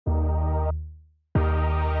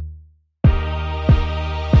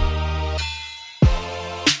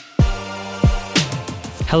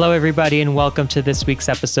Hello, everybody, and welcome to this week's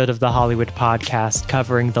episode of the Hollywood Podcast,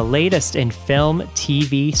 covering the latest in film,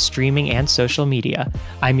 TV, streaming, and social media.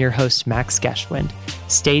 I'm your host, Max Geschwind.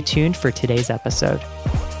 Stay tuned for today's episode.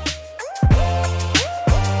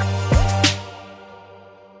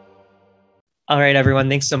 All right, everyone,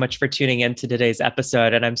 thanks so much for tuning in to today's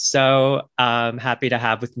episode. And I'm so happy to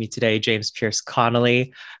have with me today James Pearse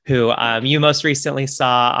Connelly, who you most recently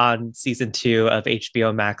saw on season 2 of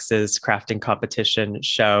HBO Max's crafting competition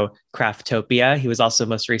show, Craftopia. He was also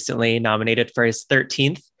most recently nominated for his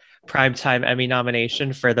 13th Primetime Emmy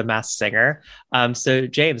nomination for The Masked Singer. So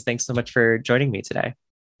James, thanks so much for joining me today.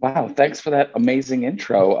 Wow, thanks for that amazing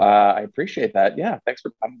intro. I appreciate that. Yeah, thanks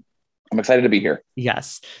for I'm excited to be here.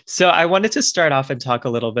 Yes. So I wanted to start off and talk a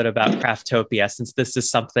little bit about Craftopia, since this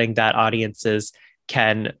is something that audiences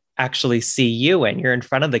can actually see you in. You're in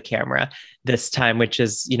front of the camera this time, which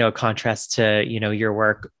is, a contrast to, your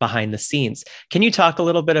work behind the scenes. Can you talk a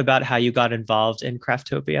little bit about how you got involved in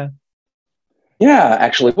Craftopia? Yeah,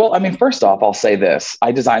 actually. Well, first off, I'll say this.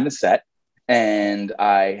 I designed the set and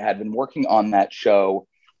I had been working on that show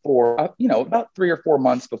for, about 3 or 4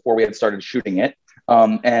 months before we had started shooting it.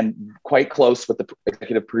 And quite close with the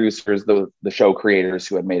executive producers, the show creators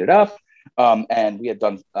who had made it up. And we had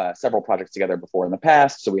done several projects together before in the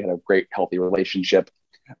past. So we had a great, healthy relationship.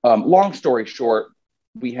 Long story short,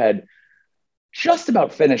 we had just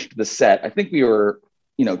about finished the set. I think we were,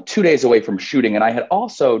 2 days away from shooting. And I had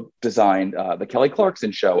also designed the Kelly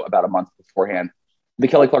Clarkson show about a month beforehand. The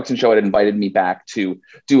Kelly Clarkson show had invited me back to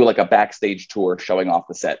do like a backstage tour showing off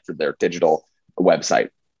the set for their digital website.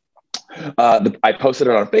 I posted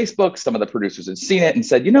it on Facebook. Some of the producers had seen it and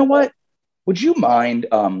said, you know what, would you mind,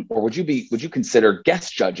 or would you consider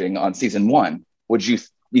guest judging on season 1? Would you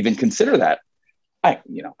even consider that?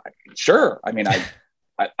 Sure.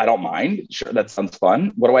 I don't mind. Sure. That sounds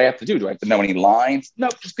fun. What do I have to do? Do I have to know any lines? No,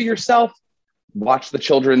 just be yourself, watch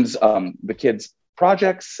the the kids'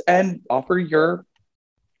 projects and offer your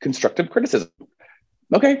constructive criticism.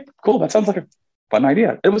 Okay, cool. That sounds like a fun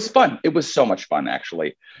idea. It was fun. It was so much fun,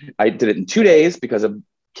 actually. I did it in 2 days because of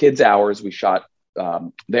kids' hours. We shot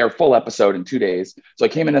their full episode in 2 days. So I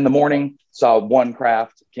came in the morning, saw one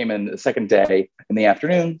craft, came in the second day in the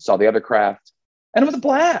afternoon, saw the other craft, and it was a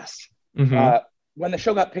blast. Mm-hmm. When the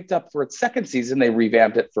show got picked up for its second season, they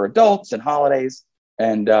revamped it for adults and holidays.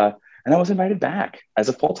 And I was invited back as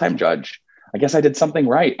a full-time judge. I guess I did something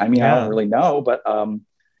right. I don't really know, but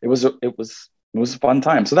it was a fun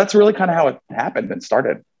time. So that's really kind of how it happened and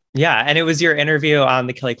started. Yeah. And it was your interview on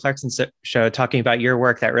the Kelly Clarkson show talking about your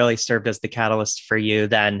work that really served as the catalyst for you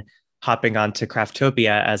then hopping on to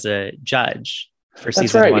Craftopia as a judge for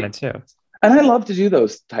season 1 and 2. And I love to do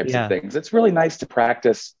those types of things. It's really nice to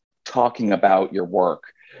practice talking about your work.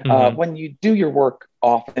 Mm-hmm. When you do your work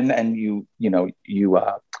often and you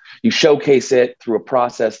showcase it through a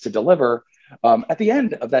process to deliver, at the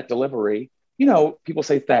end of that delivery, people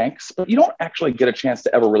say thanks, but you don't actually get a chance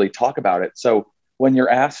to ever really talk about it. So when you're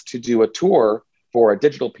asked to do a tour for a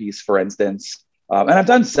digital piece, for instance, and I've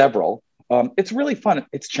done several, it's really fun.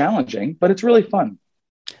 It's challenging, but it's really fun.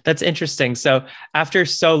 That's interesting. So after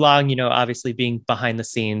so long, obviously being behind the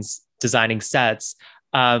scenes, designing sets,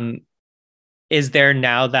 is there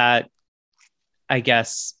now that, I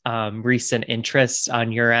guess, recent interest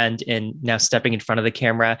on your end in now stepping in front of the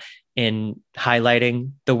camera in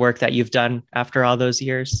highlighting the work that you've done after all those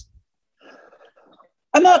years?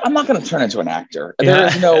 I'm not going to turn into an actor. Yeah.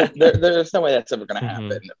 There's no way that's ever going to happen.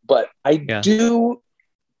 Mm-hmm. But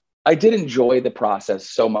I did enjoy the process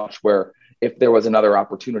so much where if there was another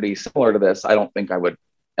opportunity similar to this, I don't think I would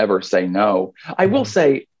ever say no. I will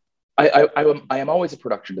say I am always a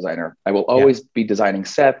production designer. I will always be designing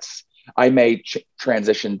sets. I may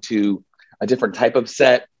transition to a different type of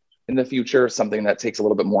set in the future, something that takes a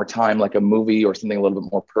little bit more time, like a movie, or something a little bit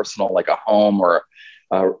more personal, like a home or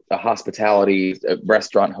a hospitality, a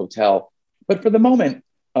restaurant, hotel. But for the moment,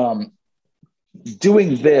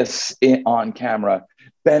 doing this on camera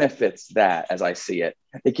benefits that as I see it.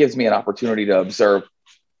 It gives me an opportunity to observe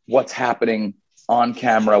what's happening on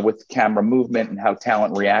camera with camera movement and how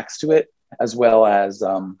talent reacts to it, as well as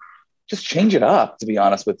just change it up, to be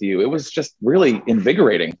honest with you. It was just really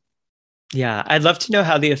invigorating. Yeah, I'd love to know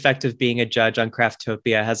how the effect of being a judge on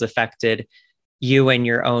Craftopia has affected you and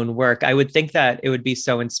your own work. I would think that it would be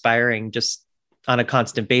so inspiring just on a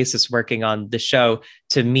constant basis working on the show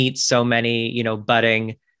to meet so many,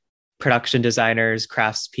 budding production designers,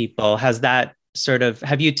 craftspeople.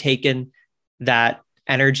 Have you taken that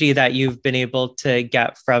energy that you've been able to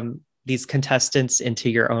get from these contestants into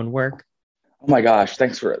your own work? Oh my gosh,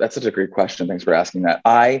 that's such a great question. Thanks for asking that.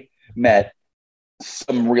 I met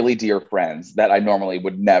some really dear friends that I normally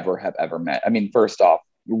would never have ever met. I mean, first off,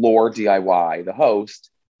 Lore DIY, the host,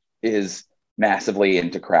 is massively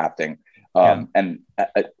into crafting, Yeah. and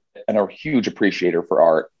a huge appreciator for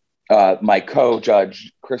art. My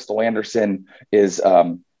co-judge, Crystal Anderson, is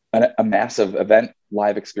a massive event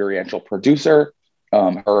live experiential producer.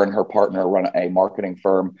 Her and her partner run a marketing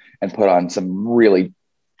firm and put on some really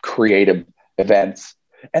creative events.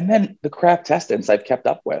 And then the craft testants I've kept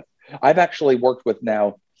up with. I've actually worked with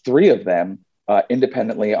now 3 of them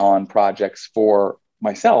independently on projects for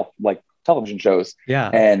myself, like television shows. Yeah.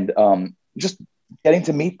 And just getting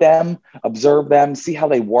to meet them, observe them, see how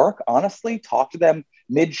they work, honestly, talk to them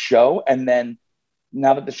mid-show. And then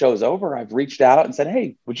now that the show is over, I've reached out and said,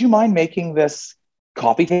 hey, would you mind making this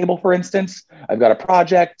coffee table, for instance? I've got a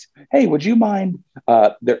project. Hey, would you mind?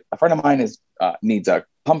 A friend of mine needs a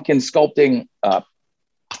pumpkin sculpting, a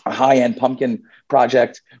high-end pumpkin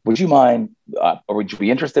project. Would you mind, or would you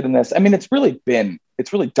be interested in this? I mean, it's really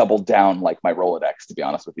doubled down like my Rolodex, to be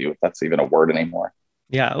honest with you, if that's even a word anymore.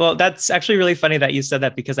 Yeah. Well, that's actually really funny that you said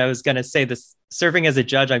that, because I was going to say this: serving as a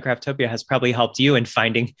judge on Craftopia has probably helped you in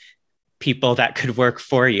finding people that could work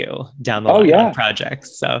for you down the Oh, line on yeah.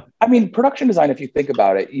 projects. So, I mean, production design, if you think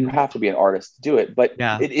about it, you have to be an artist to do it, but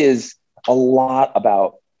yeah. it is a lot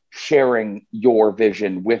about sharing your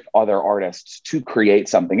vision with other artists to create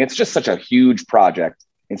something. It's just such a huge project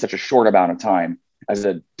in such a short amount of time. As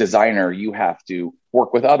a designer, you have to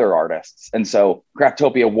work with other artists. And so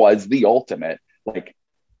Craftopia was the ultimate like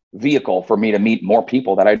vehicle for me to meet more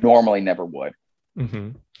people that I normally never would. Mm-hmm.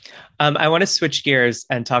 I want to switch gears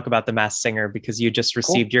and talk about The Masked Singer, because you just Cool.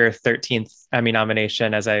 received your 13th Emmy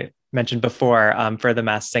nomination, as I mentioned before, for The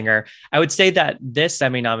Masked Singer. I would say that this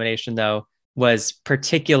Emmy nomination, though, was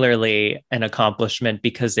particularly an accomplishment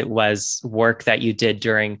because it was work that you did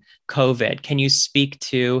during COVID. Can you speak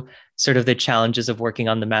to sort of the challenges of working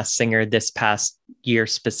on The Masked Singer this past year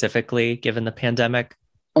specifically, given the pandemic?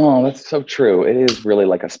 Oh, that's so true. It is really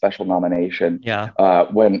like a special nomination. Yeah.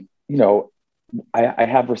 When, I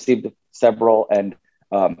have received several, and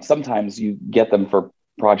sometimes you get them for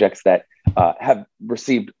projects that have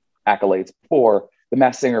received accolades before. The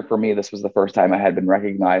Masked Singer, for me, this was the first time I had been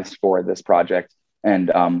recognized for this project, and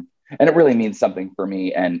it really means something for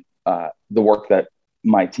me, and the work that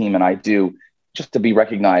my team and I do. Just to be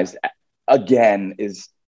recognized again is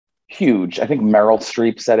huge. I think Meryl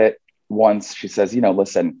Streep said it once. She says,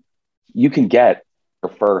 listen, you can get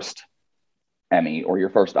your first Emmy or your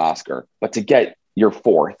first Oscar, but to get your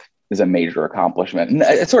 4th is a major accomplishment. And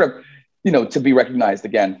it's sort of, to be recognized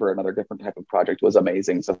again for another different type of project was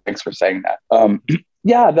amazing. So thanks for saying that.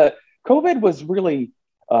 Yeah, the COVID was really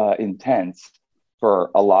intense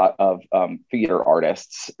for a lot of theater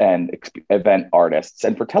artists and event artists.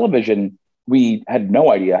 And for television, we had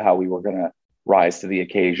no idea how we were going to rise to the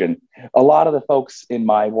occasion. A lot of the folks in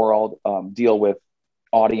my world deal with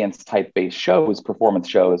audience type based shows, performance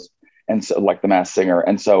shows, and so like The Masked Singer.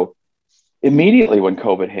 And so immediately when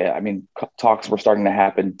COVID hit, I mean, talks were starting to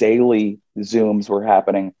happen. Daily Zooms were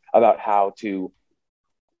happening about how to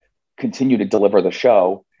continue to deliver the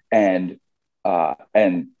show and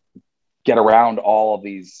get around all of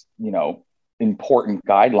these, important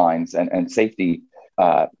guidelines and safety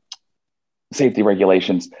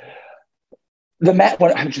regulations. When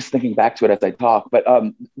I'm just thinking back to it as I talk, but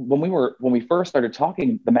when we first started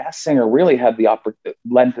talking, The Masked Singer really had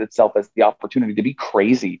lent itself as the opportunity to be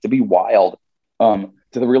crazy, to be wild, to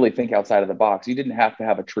really think outside of the box. You didn't have to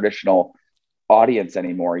have a traditional audience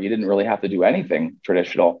anymore. You didn't really have to do anything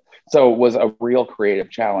traditional. So it was a real creative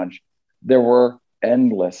challenge. There were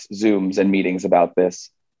endless Zooms and meetings about this.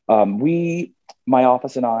 My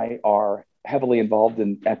office and I are heavily involved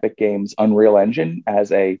in Epic Games' Unreal Engine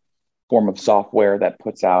as a form of software that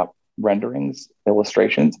puts out renderings,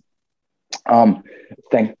 illustrations.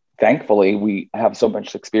 Thankfully, we have so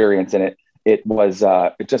much experience in it.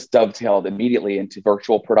 It just dovetailed immediately into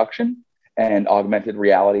virtual production and augmented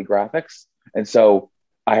reality graphics. And so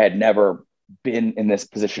I had never been in this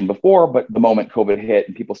position before, but the moment COVID hit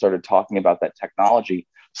and people started talking about that technology,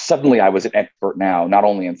 suddenly I was an expert now, not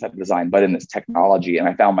only in set design, but in this technology. And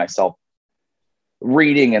I found myself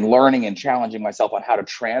reading and learning and challenging myself on how to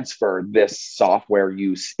transfer this software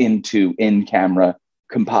use into in-camera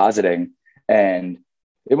compositing. And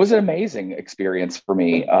it was an amazing experience for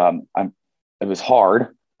me. It was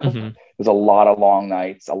hard. Mm-hmm. It was a lot of long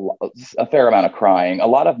nights, a fair amount of crying, a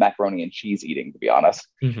lot of macaroni and cheese eating, to be honest.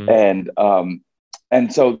 Mm-hmm.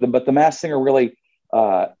 But The Masked Singer really,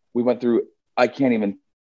 we went through, I can't even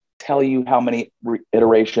tell you how many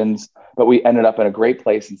iterations, but we ended up in a great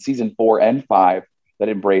place in season 4 and 5. that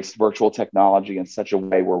embraced virtual technology in such a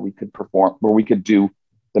way where we could perform, where we could do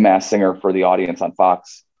The Masked Singer for the audience on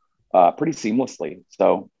Fox pretty seamlessly.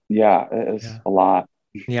 So yeah, it was a lot.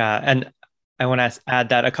 Yeah. And I want to add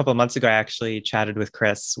that a couple of months ago, I actually chatted with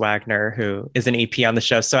Chris Wagner, who is an EP on the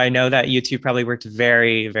show. So I know that you two probably worked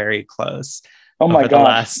very, very close Oh my over the gosh.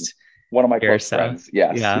 last One of my year or close so. friends.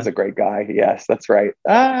 Yes, Yeah. he's a great guy. Yes, that's right.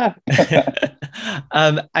 Ah.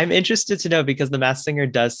 I'm interested to know because The Masked Singer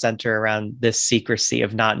does center around this secrecy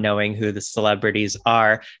of not knowing who the celebrities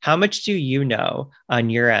are. How much do you know on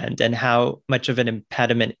your end, and how much of an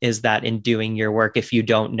impediment is that in doing your work if you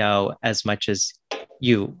don't know as much as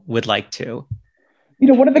you would like to?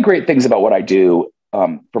 One of the great things about what I do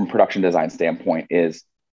from production design standpoint is,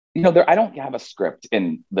 I don't have a script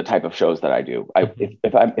in the type of shows that I do. Mhm.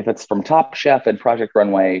 If it's from Top Chef and Project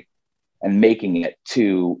Runway and making it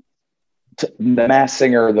to The Masked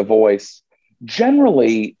Singer, The Voice,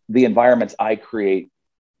 generally the environments I create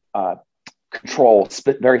control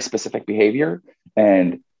very specific behavior,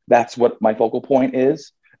 and that's what my focal point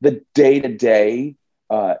is. The day-to-day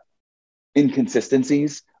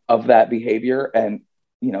inconsistencies of that behavior and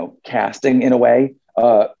casting in a way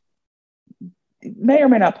may or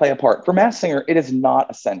may not play a part. For Masked Singer, it is not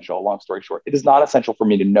essential. Long story short, it is not essential for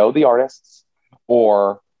me to know the artists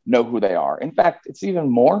or know who they are. In fact, it's even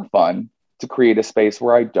more fun to create a space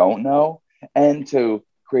where I don't know, and to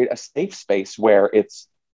create a safe space where it's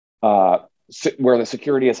where the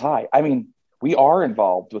security is high. I mean, we are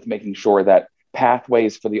involved with making sure that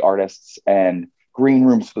pathways for the artists and green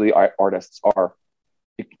rooms for the artists are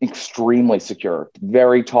extremely secure.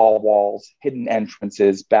 Very tall walls, hidden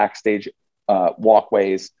entrances, backstage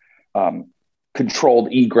walkways,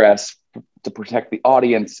 controlled egress to protect the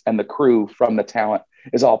audience and the crew from the talent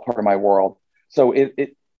is all part of my world. So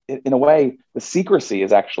it in a way, the secrecy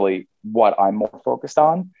is actually what I'm more focused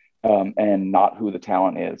on, and not who the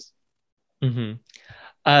talent is. Mm-hmm.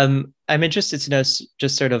 I'm interested to know,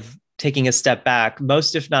 just sort of taking a step back,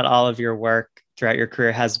 most, if not all of your work throughout your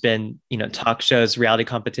career has been, talk shows, reality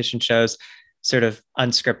competition shows, sort of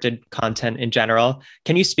unscripted content in general.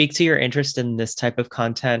 Can you speak to your interest in this type of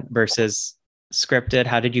content versus scripted?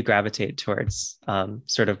 How did you gravitate towards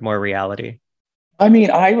sort of more reality? I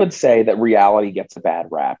mean, I would say that reality gets a bad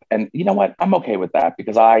rap. And you know what? I'm okay with that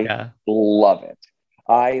because I Yeah. love it.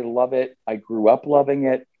 I love it. I grew up loving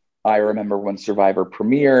it. I remember when Survivor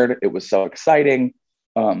premiered, it was so exciting.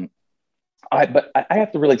 But I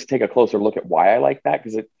have to really take a closer look at why I like that,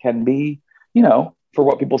 because it can be, for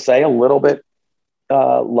what people say, a little bit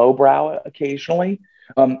lowbrow occasionally.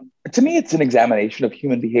 To me, it's an examination of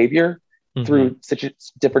human behavior Mm-hmm. through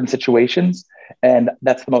different situations. And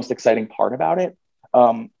that's the most exciting part about it.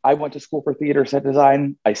 I went to school for theater set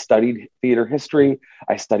design. I studied theater history.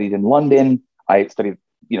 I studied in London. I studied,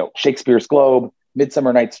 Shakespeare's Globe.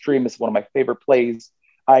 Midsummer Night's Dream is one of my favorite plays.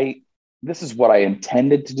 This is what I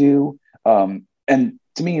intended to do. And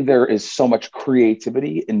to me, there is so much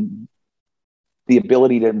creativity in the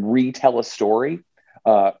ability to retell a story,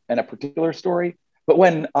 and a particular story. But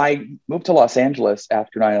when I moved to Los Angeles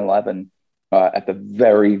after 9/11, at the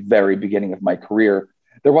very, very beginning of my career,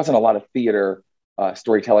 there wasn't a lot of theater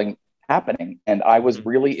storytelling happening. And I was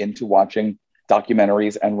really into watching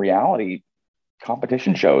documentaries and reality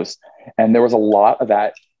competition shows. And there was a lot of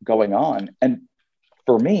that going on. And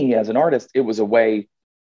for me as an artist, it was a way,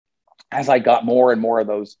 as I got more and more of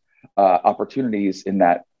those opportunities in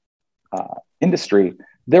that industry,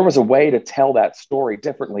 there was a way to tell that story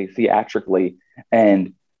differently, theatrically.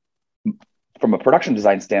 And from a production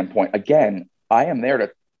design standpoint, again, I am there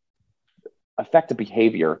to affect the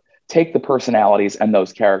behavior, take the personalities and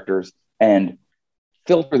those characters and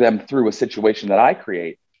filter them through a situation that I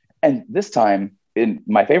create. And this time, in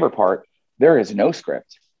my favorite part, there is no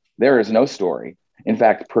script. There is no story. In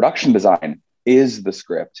fact, production design is the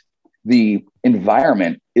script. The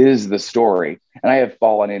environment is the story. And I have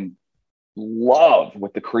fallen in love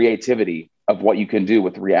with the creativity of what you can do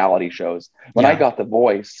with reality shows. When I got The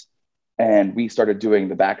Voice and we started doing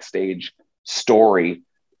the backstage story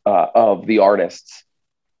of the artists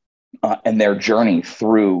and their journey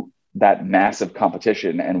through that massive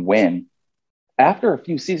competition and win, after a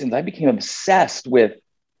few seasons, I became obsessed with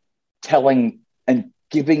telling and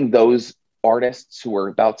giving those artists who were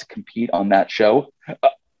about to compete on that show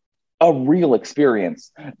a real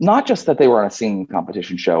experience. Not just that they were on a singing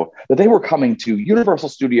competition show, that they were coming to Universal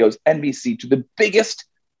Studios, NBC, to the biggest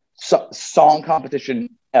song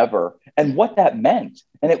competition ever, and what that meant.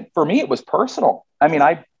 And for me, it was personal. I mean,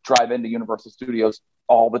 I drive into Universal Studios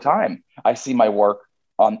all the time. I see my work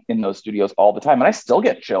in those studios all the time, and I still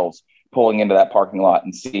get chills pulling into that parking lot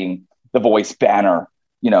and seeing The Voice banner,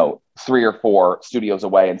 3 or 4 studios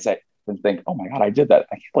away and think, oh my God, I did that.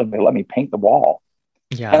 I can't believe they let me paint the wall.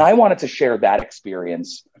 And Yeah. I wanted to share that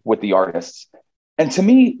experience with the artists. And to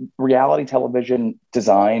me, reality television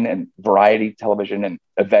design and variety television and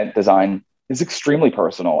event design is extremely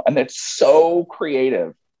personal, and it's so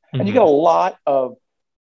creative. And you get a Hmm. lot of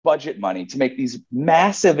budget money to make these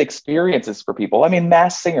massive experiences for people. I mean,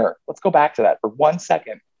 Mass Singer, let's go back to that for 1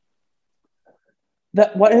 second.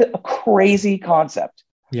 That what a crazy concept.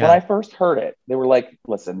 When Yeah. I first heard it, they were like,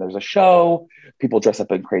 listen, there's a show, people dress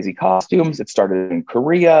up in crazy costumes. It started in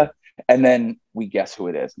Korea, and then we guess who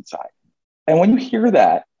it is inside. And when you hear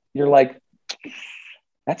that, you're like,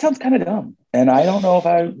 that sounds kind of dumb. And I don't know if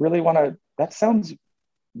I really want to, that sounds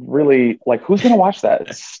really like, who's going to watch that?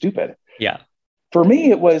 It's stupid. Yeah. For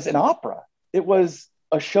me, it was an opera. It was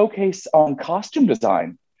a showcase on costume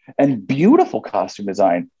design and beautiful costume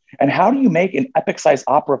design. And how do you make an epic size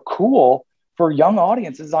opera cool for young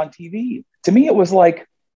audiences on TV? To me, it was like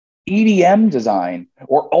EDM design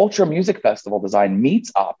or ultra music festival design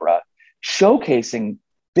meets opera, showcasing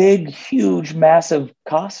big, huge, massive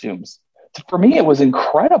costumes. For me, it was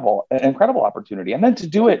incredible, an incredible opportunity. And then to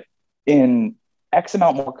do it in X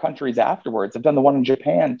amount more countries afterwards. I've done the one in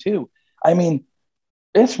Japan too. I mean,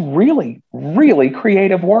 it's really, really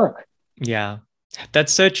creative work. Yeah.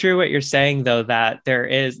 That's so true what you're saying though, that there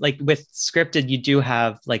is like with scripted, you do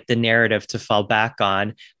have like the narrative to fall back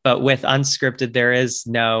on, but with unscripted, there is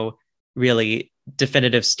no really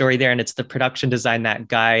definitive story there. And it's the production design that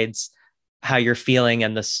guides how you're feeling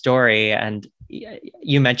and the story. And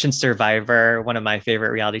you mentioned Survivor. One of my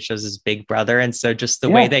favorite reality shows is Big Brother. And so just the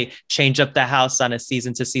way Yeah, they change up the house on a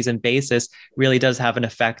season to season basis really does have an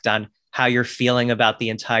effect on how you're feeling about the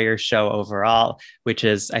entire show overall, which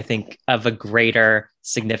is, I think, of a greater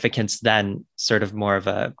significance than sort of more of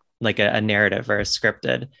a like a narrative or a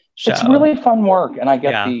scripted it's show. really fun work. And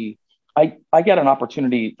Yeah. I get an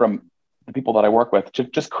opportunity from the people that I work with to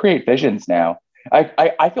just create visions now.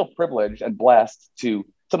 I feel privileged and blessed to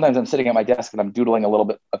sometimes I'm sitting at my desk and I'm doodling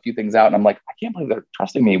a few things out. And I'm like, I can't believe they're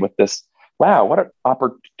trusting me with this. Wow, what an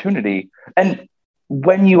opportunity. And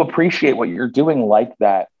when you appreciate what you're doing like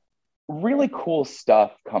that, really cool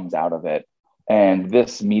stuff comes out of it. And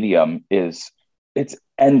this medium it's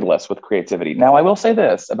endless with creativity. Now, I will say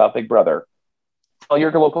this about Big Brother. Tell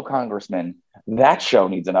your local congressman that show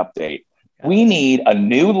needs an update. We Yes. need a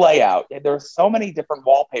new layout. There's so many different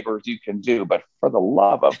wallpapers you can do, but for the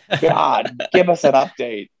love of God, give us an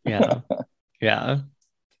update. Yeah. Yeah.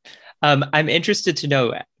 I'm interested to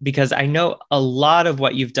know because I know a lot of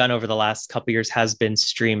what you've done over the last couple of years has been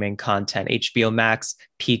streaming content, HBO Max,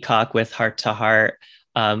 Peacock with Heart to Heart,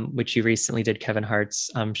 which you recently did Kevin Hart's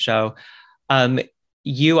show. Um,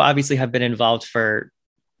 you obviously have been involved for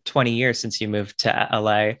 20 years since you moved to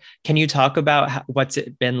LA. Can you talk about what's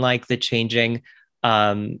it been like, the changing,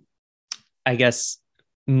 um, I guess,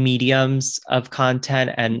 mediums of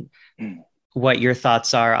content and what your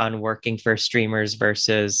thoughts are on working for streamers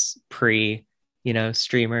versus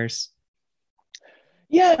streamers.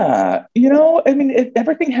 Yeah, I mean,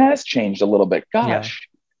 everything has changed a little bit. Yeah. Gosh,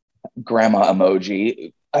 grandma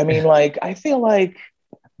emoji. I mean, like, I feel like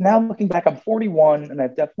now looking back, I'm 41 and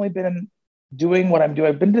I've definitely been doing what I'm doing.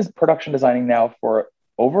 I've been production designing now for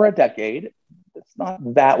over a decade. It's not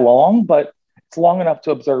that long, but it's long enough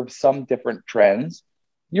to observe some different trends.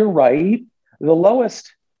 You're right. The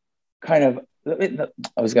lowest kind of,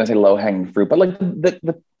 I was going to say low hanging fruit, but like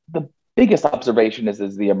the biggest observation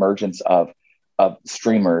is the emergence of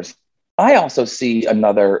streamers. I also see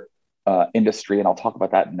another industry, and I'll talk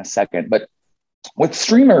about that in a second. But with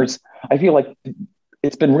streamers, I feel like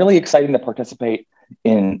it's been really exciting to participate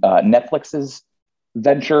in Netflix's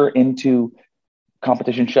venture into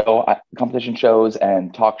competition shows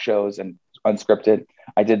and talk shows and unscripted.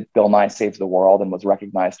 I did Bill Nye Saves the World and was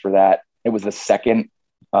recognized for that. It was the second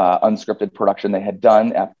unscripted production they had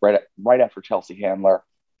done right after Chelsea Handler.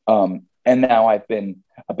 And now I've been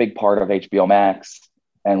a big part of HBO Max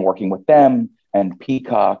and working with them and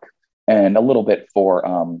Peacock and a little bit for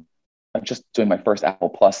I'm just doing my first Apple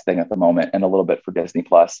Plus thing at the moment and a little bit for Disney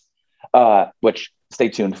Plus, which stay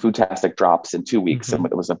tuned. Foodtastic drops in 2 weeks. Mm-hmm.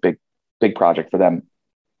 And it was a big project for them.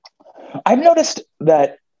 I've noticed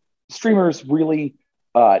that streamers really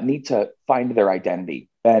need to find their identity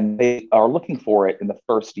and they are looking for it in the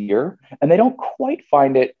first year and they don't quite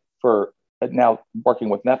find it for now working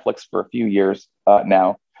with Netflix for a few years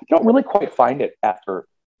now. They don't really quite find it after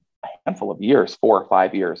a handful of years, 4 or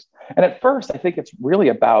 5 years. And at first, I think it's really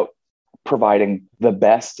about providing the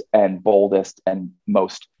best and boldest and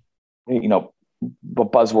most, the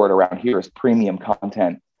buzzword around here is premium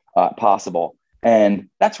content possible. And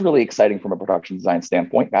that's really exciting from a production design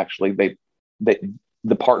standpoint. Actually,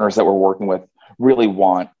 the partners that we're working with really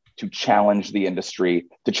want to challenge the industry,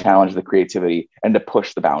 to challenge the creativity, and to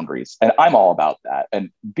push the boundaries. And I'm all about that.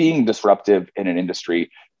 And being disruptive in an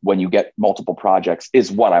industry when you get multiple projects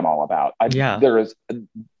is what I'm all about. There is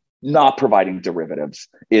not providing derivatives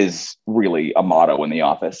is really a motto in the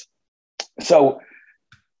office. So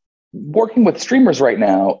working with streamers right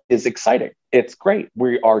now is exciting. It's great.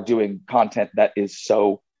 We are doing content that is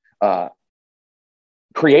so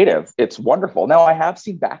creative. It's wonderful. Now, I have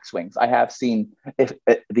seen backswings. I have seen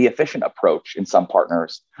the efficient approach in some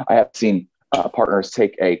partners. I have seen partners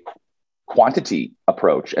take a quantity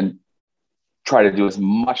approach and try to do as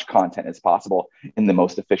much content as possible in the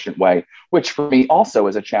most efficient way, which for me also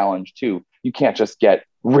is a challenge too. You can't just get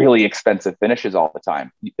really expensive finishes all the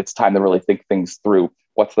time. It's time to really think things through.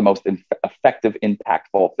 What's the most effective,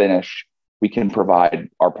 impactful finish we can provide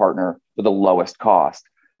our partner for the lowest cost?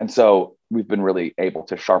 And so we've been really able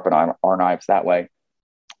to sharpen our knives that way.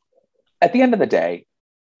 At the end of the day,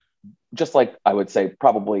 just like I would say,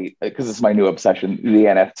 probably because it's my new obsession, the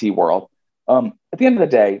NFT world, at the end of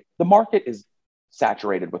the day, the market is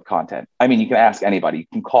saturated with content. I mean, you can ask anybody. You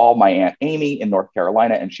can call my Aunt Amy in North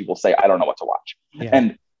Carolina and she will say, I don't know what to watch. Yeah.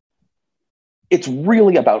 And it's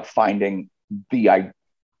really about finding the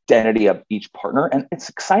identity of each partner. And it's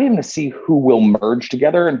exciting to see who will merge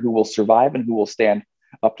together and who will survive and who will stand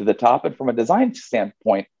up to the top. And from a design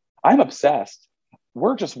standpoint, I'm obsessed.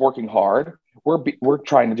 We're just working hard. We're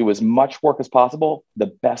trying to do as much work as possible, the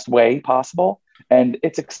best way possible. And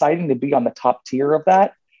it's exciting to be on the top tier of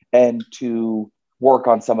that and to work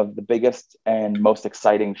on some of the biggest and most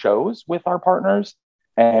exciting shows with our partners.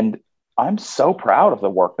 And I'm so proud of the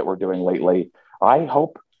work that we're doing lately. I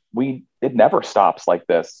hope it never stops like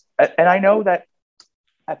this. And I know that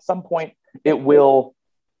at some point it will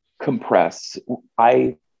compress.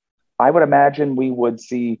 I would imagine we would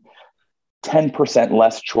see 10%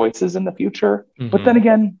 less choices in the future. Mm-hmm. But then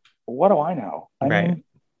again, what do I know? I mean,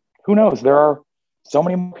 who knows? There are so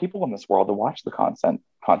many more people in this world to watch the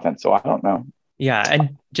content. So I don't know. Yeah.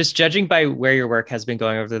 And just judging by where your work has been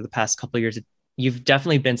going over the past couple of years, you've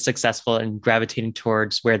definitely been successful in gravitating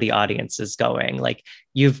towards where the audience is going. Like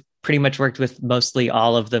you've pretty much worked with mostly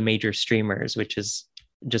all of the major streamers, which is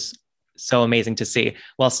just so amazing to see,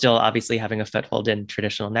 while still obviously having a foothold in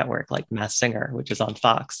traditional network like Masked Singer, which is on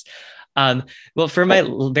Fox. Well, for my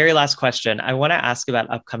very last question, I want to ask about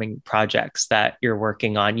upcoming projects that you're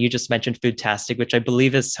working on. You just mentioned Foodtastic, which I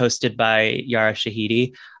believe is hosted by Yara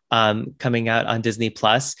Shahidi, coming out on Disney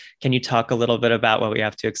Plus. Can you talk a little bit about what we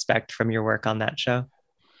have to expect from your work on that show?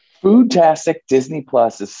 Foodtastic Disney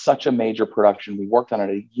Plus is such a major production. We worked on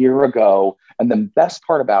it a year ago. And the best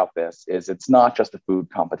part about this is it's not just a food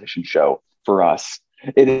competition show for us.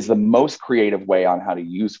 It is the most creative way on how to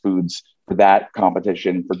use foods for that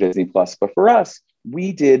competition for Disney Plus. But for us,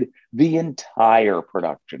 we did the entire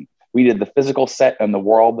production. We did the physical set and the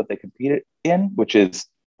world that they competed in, which is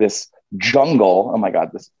this jungle. Oh my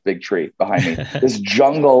God, this big tree behind me. This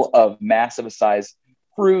jungle of massive size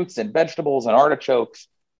fruits and vegetables and artichokes.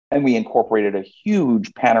 And we incorporated a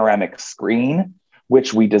huge panoramic screen,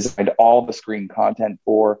 which we designed all the screen content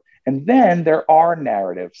for. And then there are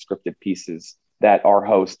narrative scripted pieces that our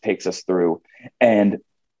host takes us through. And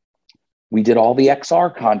we did all the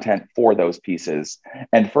XR content for those pieces.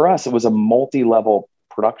 And for us, it was a multi-level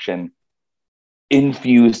production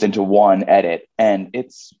infused into one edit. And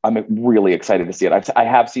I'm really excited to see it. I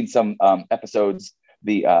have seen some episodes.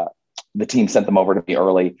 The team sent them over to me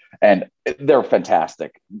early and they're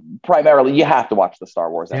fantastic. Primarily, you have to watch the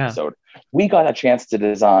Star Wars episode. Yeah. We got a chance to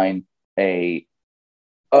design a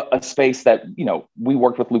space that, we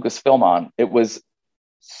worked with Lucasfilm on. It was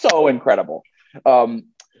so incredible.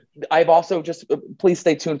 I've also please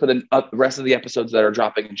stay tuned for the rest of the episodes that are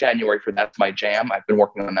dropping in January for That's My Jam. I've been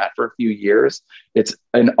working on that for a few years. It's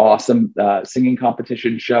an awesome singing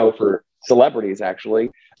competition show for celebrities,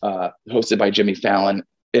 actually, hosted by Jimmy Fallon.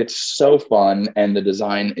 It's so fun, and the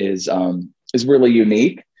design is really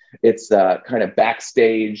unique. It's kind of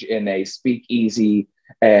backstage in a speakeasy,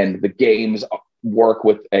 and the games work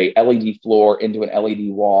with a LED floor into an LED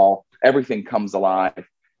wall. Everything comes alive,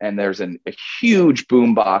 and there's a huge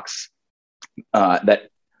boombox that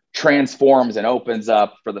transforms and opens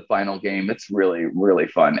up for the final game. It's really, really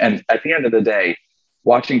fun. And at the end of the day,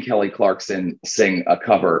 watching Kelly Clarkson sing a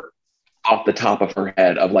cover off the top of her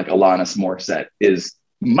head of like Alanis Morissette is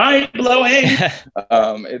mind-blowing.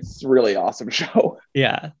 It's really awesome show.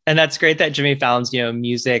 Yeah. And that's great that Jimmy Fallon's,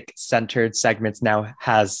 music-centered segments now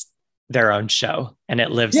has their own show and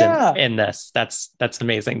it lives in this. That's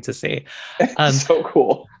amazing to see. So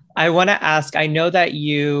cool. I want to ask, I know that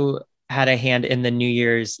you had a hand in the New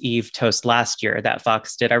Year's Eve toast last year that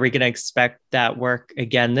Fox did. Are we going to expect that work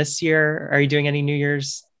again this year? Are you doing any New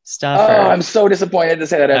Year's stuff Oh, or? I'm so disappointed to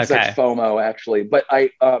say that I have such Okay. FOMO, actually. But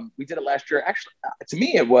we did it last year. Actually, to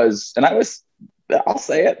me, it was, and I'll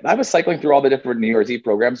say it. I was cycling through all the different New Year's Eve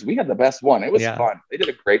programs. We had the best one. It was Yeah. fun. They did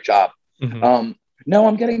a great job. Hmm. No,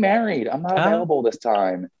 I'm getting married. I'm not Oh, available this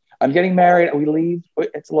time. I'm getting married. We leave.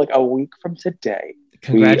 It's like a week from today. We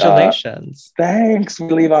congratulations. Thanks. We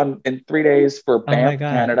leave on in 3 days for Oh my Banff,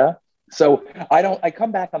 God. Canada. So I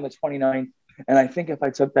come back on the 29th, and I think if I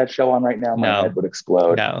took that show on right now, my head No, would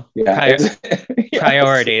explode. no. Yeah, it's yes,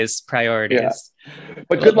 Priorities, yeah. priorities.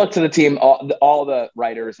 But good Well, luck to the team. All the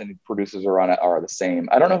writers and producers are on it are the same.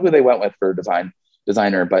 I don't know who they went with for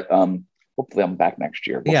designer, but hopefully I'm back next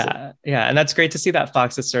year. We'll see. yeah, yeah. And that's great to see that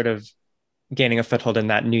Fox is sort of gaining a foothold in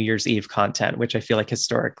that New Year's Eve content, which I feel like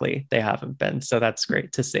historically they haven't been. So that's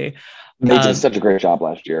great to see. They did such a great job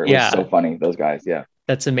last year. It was so Yeah, funny, those guys. Yeah.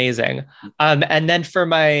 that's amazing. And then for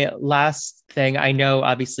my last thing, I know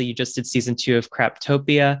obviously you just did season 2 of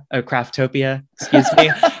Craftopia, excuse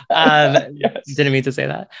me. Yes. Didn't mean to say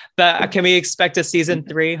that. But can we expect a season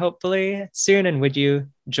 3 hopefully soon? And would you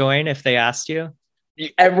join if they asked you?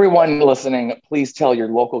 Everyone listening, please tell your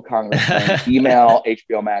local congressman, email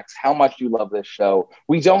HBO Max how much you love this show.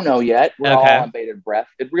 We don't know yet. We're all Okay. on bated breath.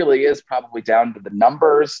 It really is probably down to the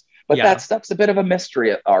numbers, but Yeah. that stuff's a bit of a mystery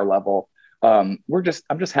at our level. I'm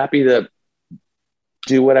just happy to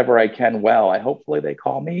do whatever I can well. Hopefully they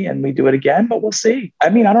call me and we do it again, but we'll see. I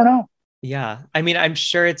mean, I don't know. Yeah. I mean, I'm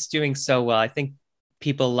sure it's doing so well. I think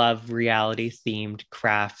people love reality themed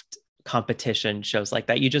craft competition shows like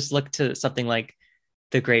that. You just look to something like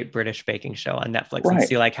the Great British Baking Show on Netflix and Right.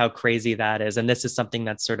 see like how crazy that is. And this is something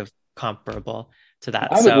that's sort of comparable to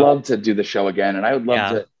that. I would So love to do the show again, and I would love yeah,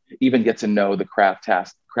 to even get to know the craft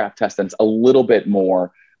testants a little bit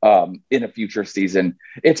more in a future season.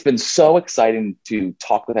 It's been so exciting to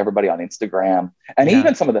talk with everybody on Instagram, and yeah,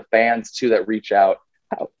 even some of the fans too that reach out.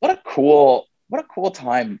 What a cool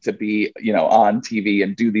time to be, on TV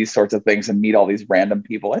and do these sorts of things and meet all these random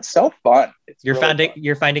people. It's so fun. It's really fun.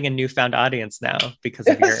 you're finding a newfound audience now because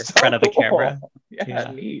of your It's so front of the cool. camera. Yeah,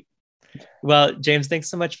 Yeah. neat. Well, James, thanks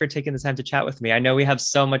so much for taking the time to chat with me. I know we have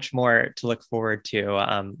so much more to look forward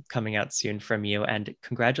to coming out soon from you. And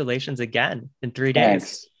congratulations again in 3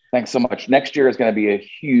 days. Thanks so much. Next year is going to be a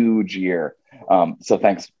huge year. So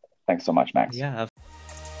thanks so much, Max. Yeah.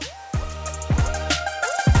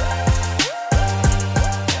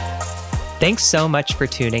 Thanks so much for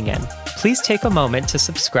tuning in. Please take a moment to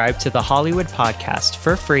subscribe to the Hollywood Podcast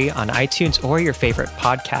for free on iTunes or your favorite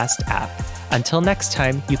podcast app. Until next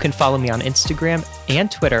time, you can follow me on Instagram and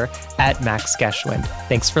Twitter at Max Geschwind.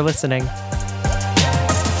 Thanks for listening.